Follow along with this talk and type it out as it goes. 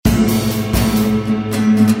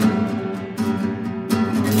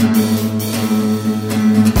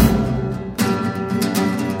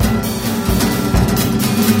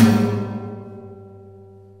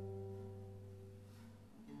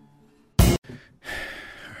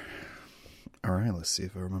let's see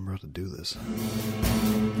if I remember how to do this.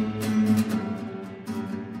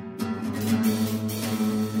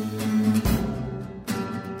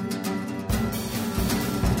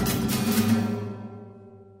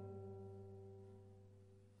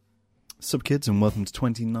 Sup kids, and welcome to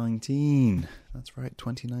 2019. That's right,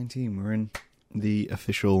 2019. We're in the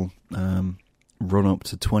official run-up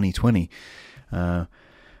to 2020. There's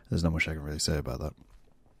not much I can really say about that.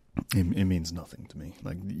 It means nothing to me.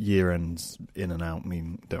 Like, year ends in and out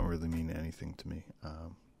don't really mean anything to me.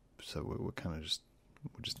 So we're kind of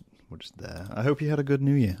we're just there. I hope you had a good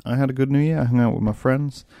New Year. I had a good New Year. I hung out with my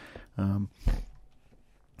friends.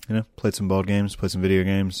 Played some board games, played some video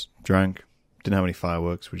games, drank. Didn't have any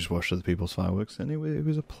fireworks. We just watched other people's fireworks, and it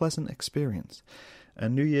was a pleasant experience.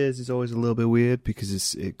 And New Year's is always a little bit weird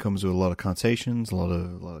because it comes with a lot of connotations, a lot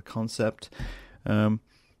of concept. A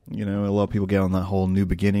lot of people get on that whole new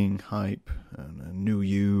beginning hype, and a new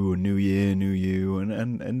you, a new year, new you,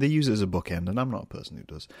 and they use it as a bookend. And I'm not a person who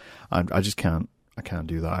does. I just can't. I can't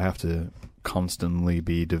do that. I have to constantly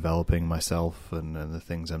be developing myself and the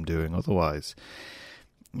things I'm doing. Otherwise,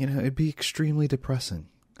 it'd be extremely depressing.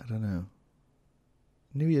 I don't know.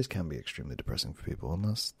 New Year's can be extremely depressing for people, and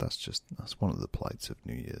that's one of the plights of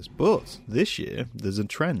New Year's. But this year, there's a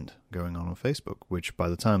trend going on Facebook, which by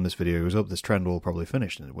the time this video goes up, this trend will probably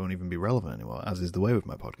finish, and it won't even be relevant anymore, as is the way with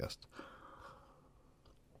my podcast.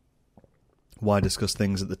 Why discuss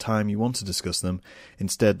things at the time you want to discuss them?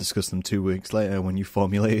 Instead, discuss them 2 weeks later when you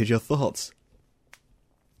formulated your thoughts.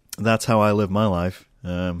 That's how I live my life.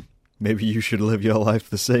 Maybe you should live your life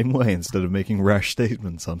the same way instead of making rash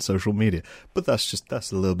statements on social media. But that's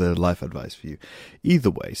a little bit of life advice for you. Either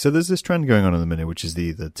way, so there's this trend going on in the minute, which is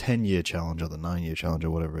the 10-year challenge or the 9-year challenge or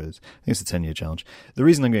whatever it is. I think it's the 10-year challenge. The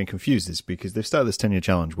reason I'm getting confused is because they've started this 10-year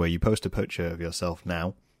challenge where you post a picture of yourself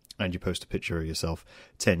now and you post a picture of yourself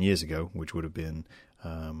 10 years ago, which would have been,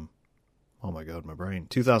 oh my God, my brain,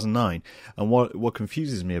 2009. And what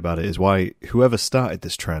confuses me about it is why whoever started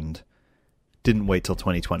this trend didn't wait till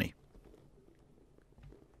 2020.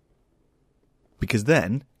 Because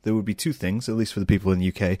then there would be two things, at least for the people in the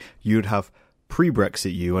UK. You would have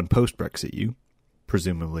pre-Brexit you and post-Brexit you,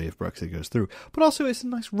 presumably if Brexit goes through. But also it's a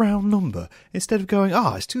nice round number. Instead of going,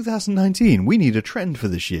 it's 2019, we need a trend for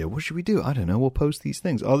this year. What should we do? I don't know, we'll post these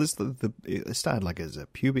things. It started like as a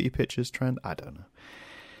puberty pictures trend. I don't know.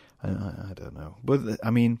 I don't know. But,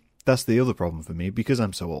 that's the other problem for me, because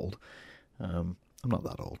I'm so old. I'm not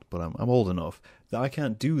that old, but I'm old enough that I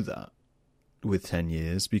can't do that with 10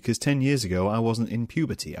 years, because 10 years ago I wasn't in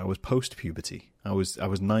puberty. I was post-puberty. I was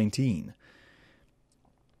 19.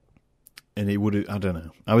 And it would, I don't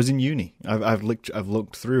know. I was in uni. I've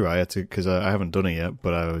looked through. I had to, because I haven't done it yet,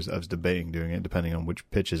 but I was debating doing it depending on which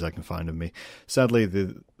pictures I can find of me. Sadly,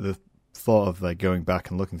 the thought of like going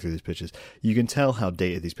back and looking through these pictures, you can tell how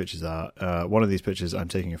dated these pictures are. One of these pictures, I'm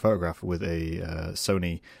taking a photograph with a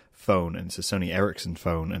Sony phone, and it's a Sony Ericsson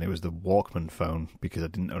phone, and it was the Walkman phone because I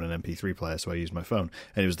didn't own an MP3 player, so I used my phone,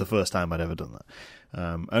 and it was the first time I'd ever done that.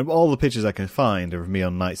 And all the pictures I can find are of me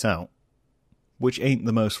on nights out, which ain't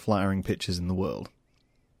the most flattering pictures in the world.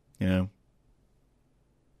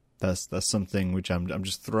 That's something which I'm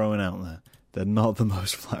just throwing out there. They're not the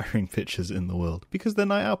most flattering pictures in the world, because they're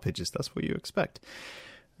night out pictures. That's what you expect.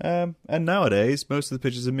 And nowadays, most of the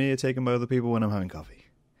pictures of me are taken by other people when I'm having coffee.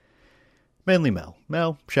 Mainly Mel.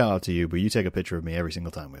 Mel, shout out to you, but you take a picture of me every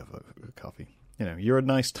single time we have a coffee. You're a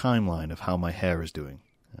nice timeline of how my hair is doing,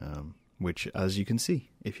 which, as you can see,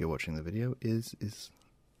 if you're watching the video, is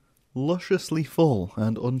lusciously full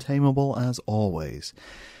and untamable as always.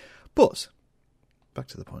 But, back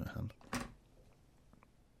to the point at hand.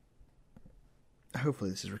 Hopefully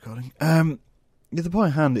this is recording. The point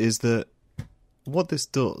at hand is that what this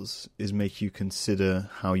does is make you consider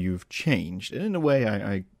how you've changed. And in a way,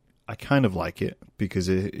 I kind of like it, because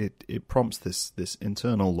it prompts this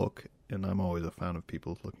internal look, and I'm always a fan of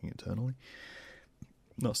people looking internally.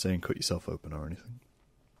 Not saying cut yourself open or anything.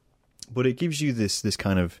 But it gives you this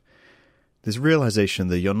kind of, this realization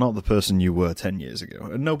that you're not the person you were 10 years ago.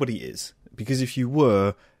 And nobody is. Because if you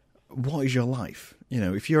were, what is your life?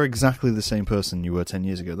 If you're exactly the same person you were 10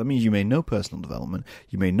 years ago, that means you made no personal development,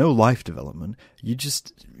 you made no life development, you're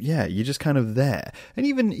just kind of there. And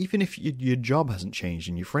even if your job hasn't changed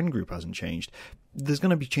and your friend group hasn't changed, there's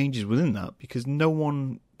going to be changes within that, because no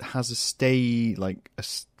one has a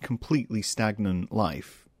completely stagnant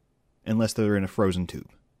life unless they're in a frozen tube,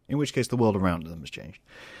 in which case the world around them has changed.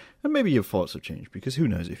 And maybe your thoughts have changed, because who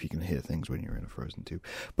knows if you can hear things when you're in a frozen tube.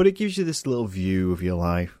 But it gives you this little view of your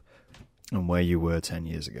life and where you were 10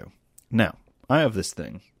 years ago. Now, I have this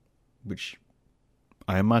thing, which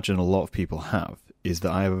I imagine a lot of people have, is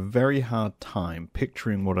that I have a very hard time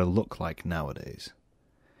picturing what I look like nowadays.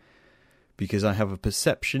 Because I have a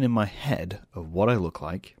perception in my head of what I look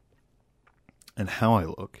like and how I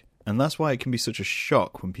look. And that's why it can be such a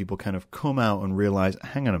shock when people kind of come out and realize,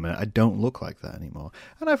 hang on a minute, I don't look like that anymore.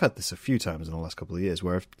 And I've had this a few times in the last couple of years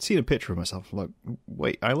where I've seen a picture of myself like,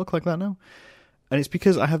 wait, I look like that now? And it's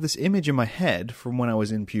because I have this image in my head from when I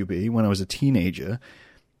was in puberty, when I was a teenager,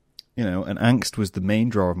 you know, and angst was the main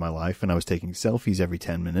draw of my life, and I was taking selfies every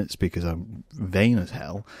 10 minutes because I'm vain as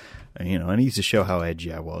hell. And, you know, I needed to show how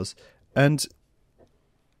edgy I was. And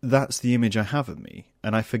that's the image I have of me.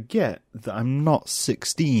 And I forget that I'm not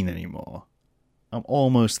 16 anymore. I'm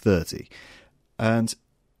almost 30. And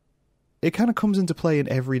it kind of comes into play in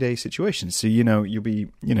everyday situations. So, you know, you'll be,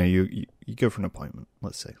 you know, you go for an appointment,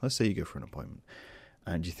 let's say you go for an appointment,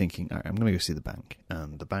 and you're thinking, all right, I'm going to go see the bank.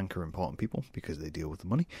 And the bank are important people because they deal with the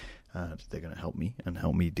money. And they're going to help me and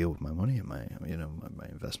help me deal with my money and my, you know, my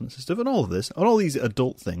investments and stuff and all of this, and all these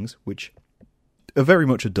adult things, which are very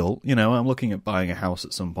much adult. You know, I'm looking at buying a house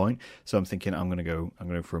at some point, so I'm thinking I'm going to go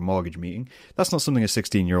for a mortgage meeting. That's not something a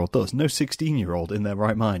 16-year-old does. No 16-year-old in their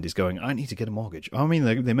right mind is going, I need to get a mortgage. I mean,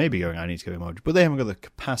 they may be going, I need to get a mortgage, but they haven't got the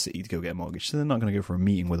capacity to go get a mortgage, so they're not going to go for a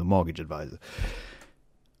meeting with a mortgage advisor.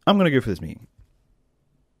 I'm going to go for this meeting.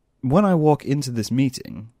 When I walk into this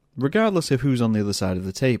meeting, regardless of who's on the other side of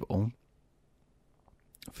the table,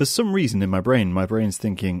 for some reason in my brain's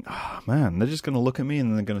thinking, man, they're just going to look at me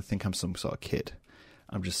and they're going to think I'm some sort of kid.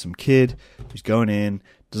 I'm just some kid who's going in,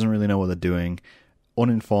 doesn't really know what they're doing,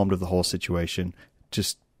 uninformed of the whole situation,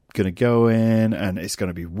 just going to go in and it's going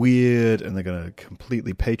to be weird and they're going to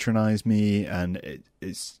completely patronize me, and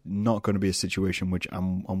it's not going to be a situation which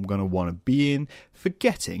I'm going to want to be in,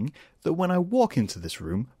 forgetting that when I walk into this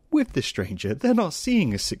room with this stranger, they're not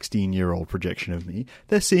seeing a 16-year-old projection of me.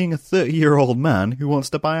 They're seeing a 30-year-old man who wants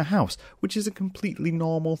to buy a house, which is a completely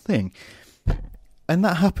normal thing. And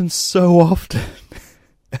that happens so often.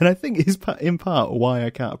 And I think is in part why I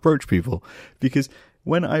can't approach people. Because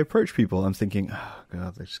when I approach people, I'm thinking, oh,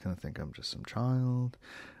 God, they're just going to think I'm just some child.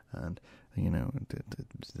 And, you know,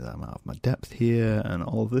 I'm out of my depth here and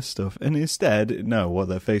all this stuff. And instead, no, what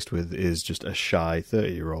they're faced with is just a shy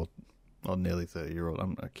 30-year-old. Or nearly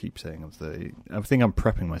 30-year-old. I keep saying I'm 30. I think I'm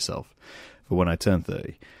prepping myself for when I turn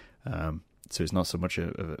 30. So it's not so much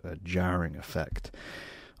a jarring effect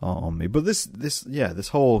on me. But this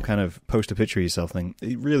whole kind of post a picture of yourself thing,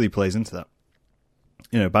 it really plays into that.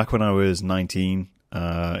 You know, back when I was 19,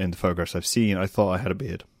 in the photographs I've seen, I thought I had a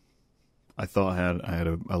beard. I thought I had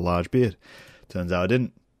a large beard. Turns out I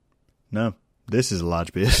didn't. No, this is a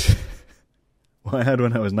large beard. What I had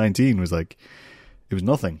when I was 19 was like, it was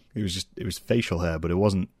nothing. It was facial hair, but it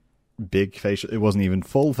wasn't big facial. It wasn't even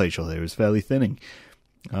full facial hair. It was fairly thinning.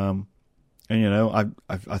 And you know,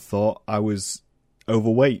 I thought I was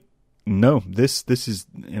overweight. No, this is,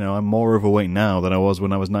 you know, I'm more overweight now than I was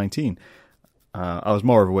when I was 19. I was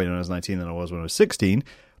more overweight when I was 19 than I was when I was 16.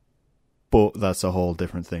 But that's a whole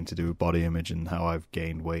different thing to do with body image and how I've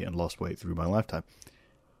gained weight and lost weight through my lifetime.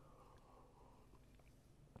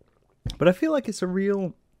 But I feel like it's a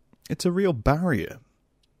real barrier,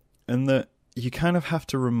 and that you kind of have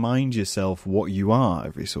to remind yourself what you are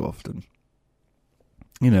every so often.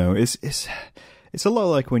 You know, it's a lot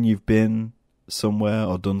like when you've been somewhere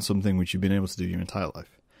or done something which you've been able to do your entire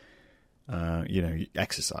life. You know,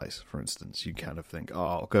 exercise, for instance. You kind of think,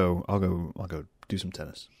 oh, I'll go do some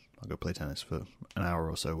tennis. I'll go play tennis for an hour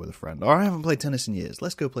or so with a friend. Or I haven't played tennis in years.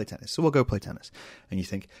 Let's go play tennis. So we'll go play tennis. And you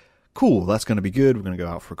think, cool, that's going to be good. We're going to go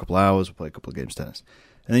out for a couple of hours. We'll play a couple of games of tennis.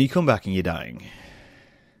 And then you come back and you're dying.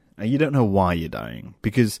 And you don't know why you're dying.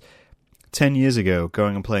 Because 10 years ago,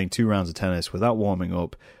 going and playing 2 rounds of tennis without warming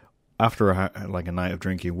up after a night of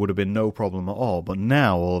drinking would have been no problem at all. But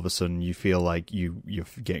now, all of a sudden, you feel like you're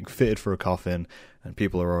getting fitted for a coffin and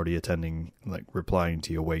people are already attending, like replying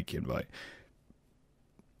to your wake invite.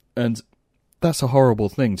 And that's a horrible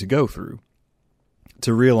thing to go through.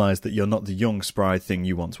 To realise that you're not the young, spry thing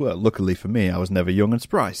you once were. Luckily for me, I was never young and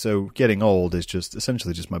spry, so getting old is just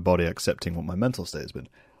essentially just my body accepting what my mental state has been.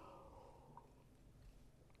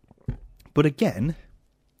 But again,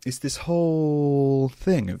 it's this whole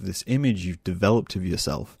thing of this image you've developed of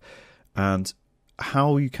yourself and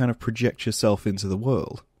how you kind of project yourself into the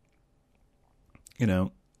world. You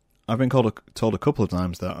know, I've been told a couple of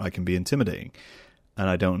times that I can be intimidating, and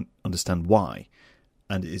I don't understand why.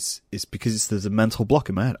 And it's because there's a mental block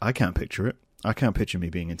in my head. I can't picture it. I can't picture me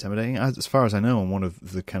being intimidating. As far as I know, I'm one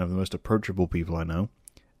of the kind of the most approachable people I know.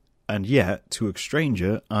 And yet, to a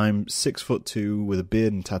stranger, I'm 6'2" with a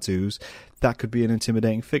beard and tattoos. That could be an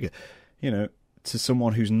intimidating figure. You know, to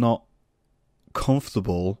someone who's not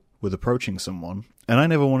comfortable with approaching someone, and I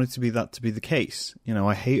never wanted that to be the case. You know,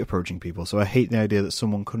 I hate approaching people, so I hate the idea that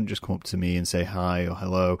someone couldn't just come up to me and say hi or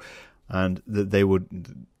hello, and that they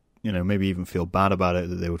would, you know, maybe even feel bad about it,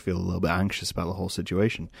 that they would feel a little bit anxious about the whole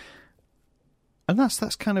situation. And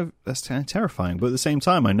that's kind of terrifying. But at the same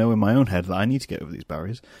time, I know in my own head that I need to get over these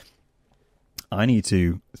barriers. I need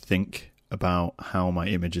to think about how my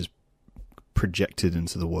image is projected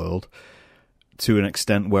into the world to an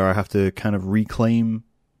extent where I have to kind of reclaim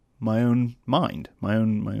my own mind, my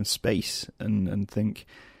own space, and think,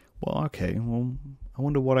 well, okay, well, I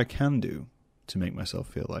wonder what I can do to make myself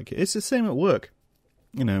feel like it. It's the same at work.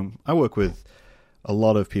 You know, I work with a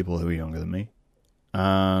lot of people who are younger than me,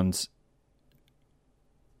 and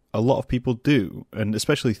a lot of people do, and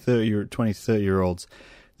especially 20, 30-year-olds,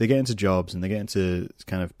 they get into jobs and they get into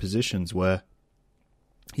kind of positions where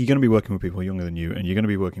you're going to be working with people younger than you, and you're going to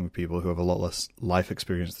be working with people who have a lot less life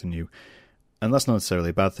experience than you. And that's not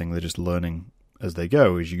necessarily a bad thing. They're just learning as they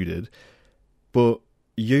go, as you did. But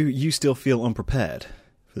you still feel unprepared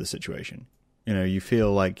for the situation. You know, you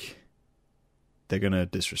feel like they're going to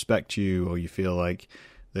disrespect you, or you feel like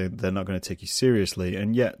they're not going to take you seriously.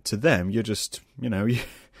 And yet, to them, you're just, you know,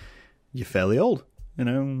 you're fairly old. You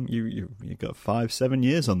know, you've got 5-7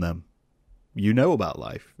 years on them. You know about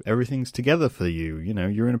life. Everything's together for you. You know,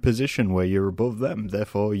 you're in a position where you're above them.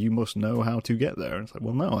 Therefore, you must know how to get there. And it's like,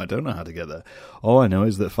 well, no, I don't know how to get there. All I know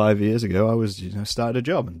is that 5 years ago, I was, started a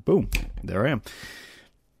job, and boom, there I am.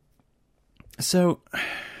 So,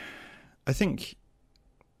 I think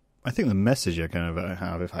the message I kind of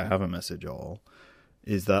have, if I have a message at all,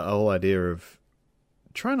 is that whole idea of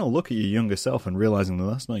trying to look at your younger self and realizing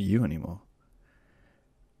that that's not you anymore.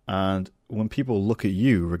 And when people look at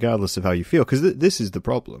you, regardless of how you feel, because this is the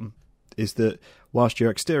problem, is that whilst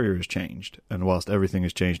your exterior has changed, and whilst everything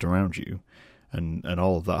has changed around you, and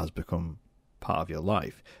all of that has become part of your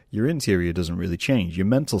life, your interior doesn't really change. Your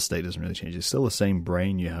mental state doesn't really change. It's still the same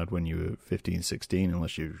brain you had when you were 15, 16,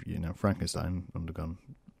 unless you've, Frankenstein, undergone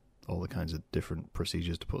all the kinds of different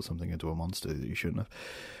procedures to put something into a monster that you shouldn't have.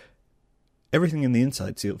 Everything in the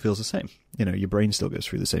inside feels the same. You know, your brain still goes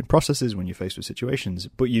through the same processes when you're faced with situations,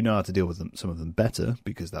 but you know how to deal with them, some of them better,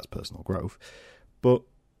 because that's personal growth. But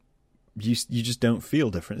you just don't feel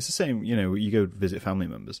different. It's the same, you know, you go visit family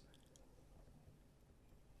members.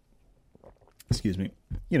 Excuse me.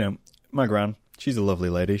 You know, my gran, she's a lovely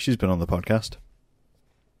lady. She's been on the podcast,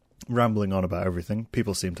 rambling on about everything.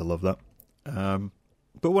 People seem to love that.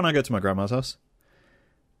 But when I go to my grandma's house,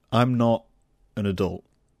 I'm not an adult.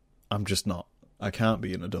 I'm just not. I can't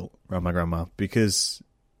be an adult around my grandma, because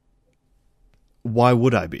why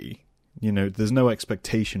would I be? You know, there's no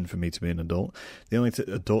expectation for me to be an adult. The only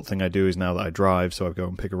adult thing I do is now that I drive, so I go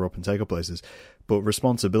and pick her up and take her places. But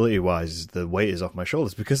responsibility-wise, the weight is off my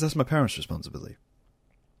shoulders, because that's my parents' responsibility.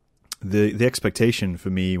 The expectation for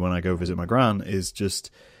me when I go visit my gran is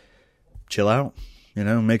just chill out, you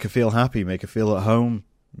know, make her feel happy, make her feel at home,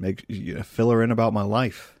 fill her in about my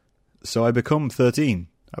life. So I become 13.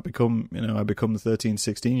 I become the 13,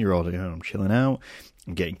 16-year-old. You know, I'm chilling out.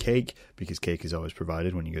 I'm getting cake, because cake is always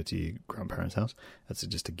provided when you go to your grandparents' house. That's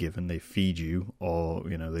just a given. They feed you, or,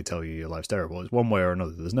 you know, they tell you your life's terrible. It's one way or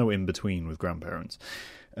another. There's no in-between with grandparents.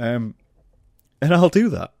 And I'll do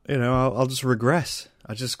that. You know, I'll just regress.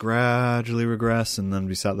 I just gradually regress, and then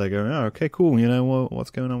be sat there going, oh, okay, cool. You know, what's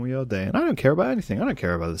going on with your day? And I don't care about anything. I don't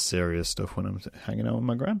care about the serious stuff when I'm hanging out with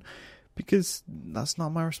my gran. Because that's not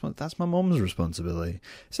my that's my mom's responsibility.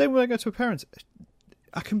 Same when I go to a parent's.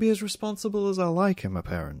 I can be as responsible as I like in my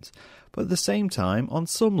parents. But at the same time, on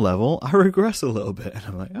some level, I regress a little bit. And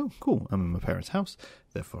I'm like, oh, cool, I'm in my parents' house.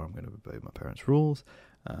 Therefore, I'm going to obey my parents' rules.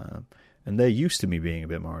 And they're used to me being a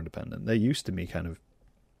bit more independent. They're used to me kind of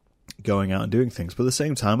going out and doing things. But at the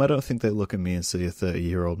same time, I don't think they look at me and see a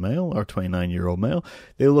 30-year-old male or a 29-year-old male.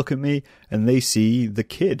 They look at me and they see the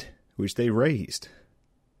kid which they raised.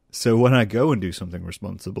 So when I go and do something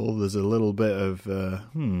responsible, there's a little bit of,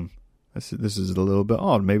 this is a little bit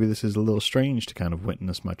odd. Maybe this is a little strange to kind of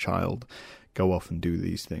witness my child go off and do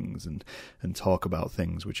these things and talk about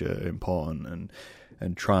things which are important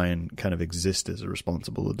and try and kind of exist as a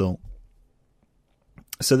responsible adult.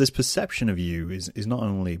 So this perception of you is not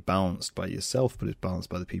only balanced by yourself, but it's balanced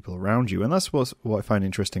by the people around you. And that's what I find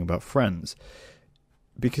interesting about Friends.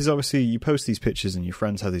 Because obviously you post these pictures and your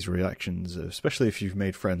friends have these reactions, especially if you've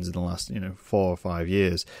made friends in the last, 4 or 5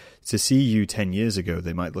 years. To see you 10 years ago,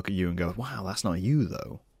 they might look at you and go, wow, that's not you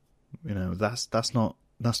though. That's not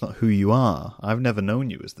who you are. I've never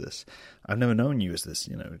known you as this. I've never known you as this,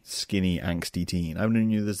 skinny, angsty teen. I've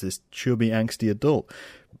known you as this chubby, angsty adult.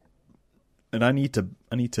 And I need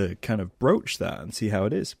to kind of broach that and see how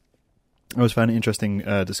it is. I was finding it interesting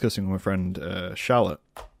discussing with my friend Charlotte,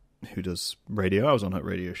 who does radio. I was on her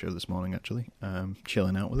radio show this morning, actually,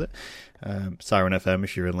 chilling out with it. Siren FM,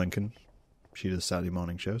 if you're in Lincoln. She does Saturday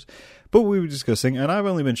morning shows. But we were discussing, and I've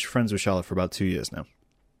only been friends with Charlotte for about 2 years now.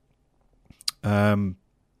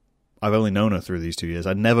 I've only known her through these 2 years.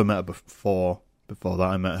 I'd never met her before that.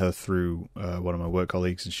 I met her through one of my work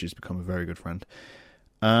colleagues, and she's become a very good friend.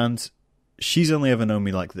 And she's only ever known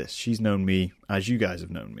me like this. She's known me as you guys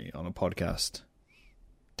have known me, on a podcast,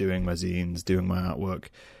 doing my zines, doing my artwork,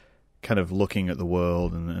 kind of looking at the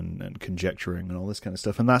world and conjecturing and all this kind of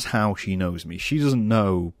stuff. And that's how she knows me. She doesn't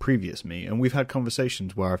know previous me. And we've had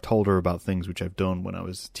conversations where I've told her about things which I've done when I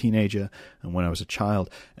was a teenager and when I was a child.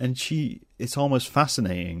 And it's almost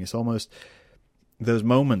fascinating. It's almost those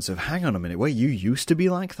moments of, hang on a minute, wait, you used to be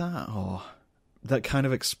like that? Oh, that kind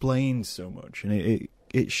of explains so much. And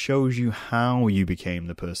it shows you how you became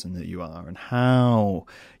the person that you are and how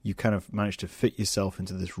you kind of managed to fit yourself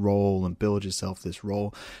into this role and build yourself this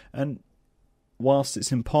role. And whilst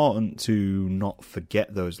it's important to not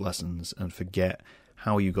forget those lessons and forget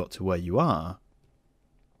how you got to where you are,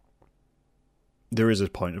 there is a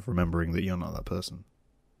point of remembering that you're not that person.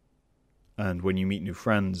 And when you meet new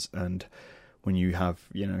friends and when you have,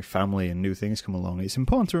 family and new things come along, it's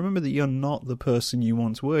important to remember that you're not the person you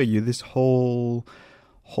once were. You're this whole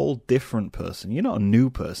different person. You're not a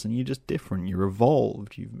new person. You're just different. You're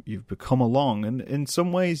evolved. You've become along. And in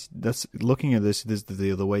some ways, that's looking at this is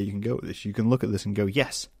the other way you can go with this. You can look at this and go,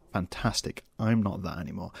 yes, fantastic. I'm not that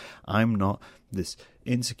anymore. I'm not this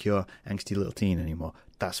insecure, angsty little teen anymore.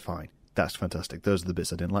 That's fine. That's fantastic. Those are the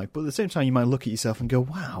bits I didn't like. But at the same time, you might look at yourself and go,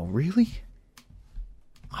 wow, really?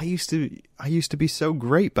 I used to be so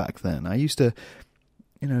great back then. I used to,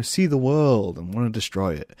 see the world and want to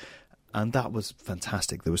destroy it. And that was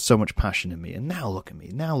fantastic. There was so much passion in me. And now look at me.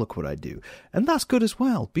 Now look what I do. And that's good as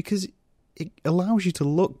well, because it allows you to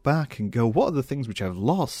look back and go, what are the things which I've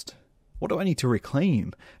lost? What do I need to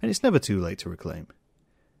reclaim? And it's never too late to reclaim.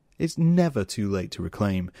 It's never too late to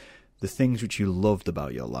reclaim the things which you loved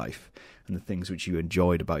about your life and the things which you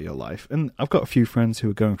enjoyed about your life. And I've got a few friends who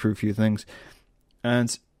are going through a few things.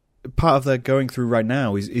 And part of their going through right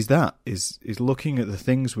now is looking at the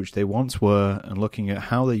things which they once were and looking at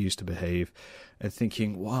how they used to behave and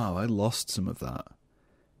thinking, wow, I lost some of that.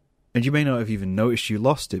 And you may not have even noticed you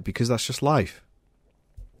lost it, because that's just life.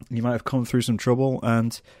 You might have come through some trouble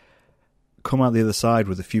and come out the other side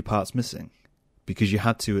with a few parts missing because you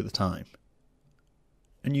had to at the time.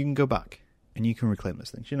 And you can go back and you can reclaim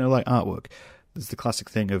those things. Like artwork. There's the classic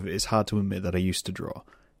thing of, it's hard to admit that I used to draw.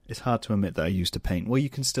 It's hard to admit that I used to paint. Well, you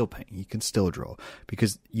can still paint. You can still draw,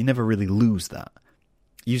 because you never really lose that.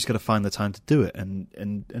 You just got to find the time to do it,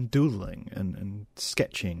 and doodling and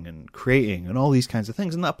sketching and creating and all these kinds of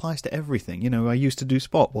things. And that applies to everything. I used to do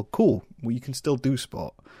sport. Well, cool. Well, you can still do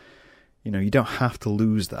sport. You don't have to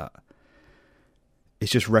lose that.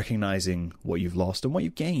 It's just recognizing what you've lost and what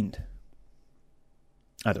you've gained.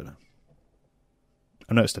 I don't know.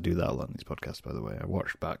 I noticed I do that a lot in these podcasts, by the way. I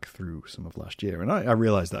watched back through some of last year, and I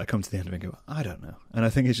realized that I come to the end of it and go, I don't know. And I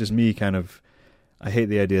think it's just me kind of, I hate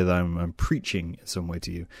the idea that I'm preaching in some way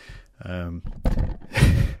to you.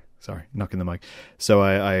 Sorry, knocking the mic. So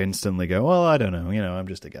I instantly go, well, I don't know. I'm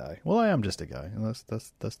just a guy. Well, I am just a guy, and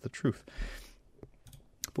that's the truth.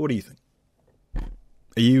 But what do you think?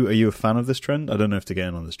 Are you a fan of this trend? I don't know if to get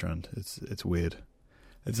in on this trend. It's weird.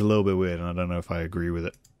 It's a little bit weird, and I don't know if I agree with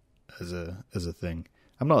it as a thing.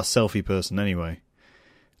 I'm not a selfie person anyway.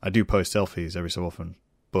 I do post selfies every so often,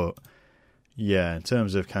 but yeah, in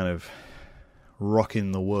terms of kind of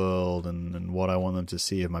rocking the world and what I want them to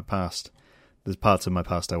see of my past, there's parts of my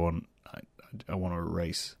past I want to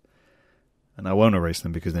erase, and I won't erase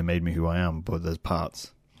them because they made me who I am. But there's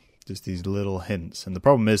parts, just these little hints, and the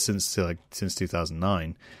problem is since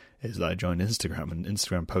 2009 is that I joined Instagram, and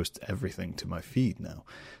Instagram posts everything to my feed now,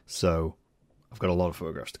 so I've got a lot of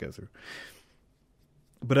photographs to go through.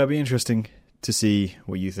 But it'd be interesting to see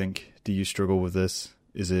what you think. Do you struggle with this?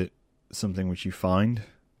 Is it something which you find,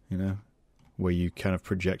 where you kind of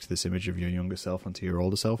project this image of your younger self onto your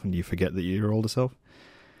older self, and you forget that you're your older self?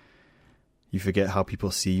 You forget how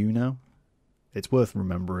people see you now? It's worth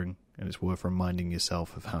remembering, and it's worth reminding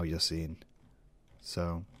yourself of how you're seen.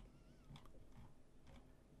 So,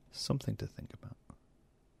 something to think about.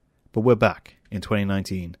 But we're back in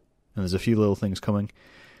 2019, and there's a few little things coming.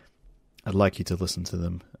 I'd like you to listen to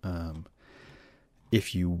them,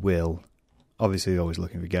 if you will. Obviously, always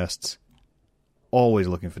looking for guests, always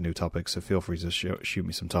looking for new topics, so feel free to shoot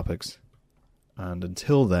me some topics. And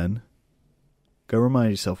until then, go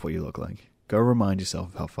remind yourself what you look like. Go remind yourself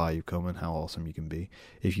of how far you've come and how awesome you can be.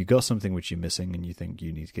 If you got something which you're missing and you think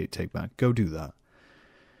you need to take back, go do that.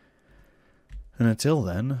 And until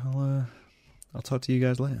then, I'll talk to you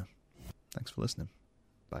guys later. Thanks for listening.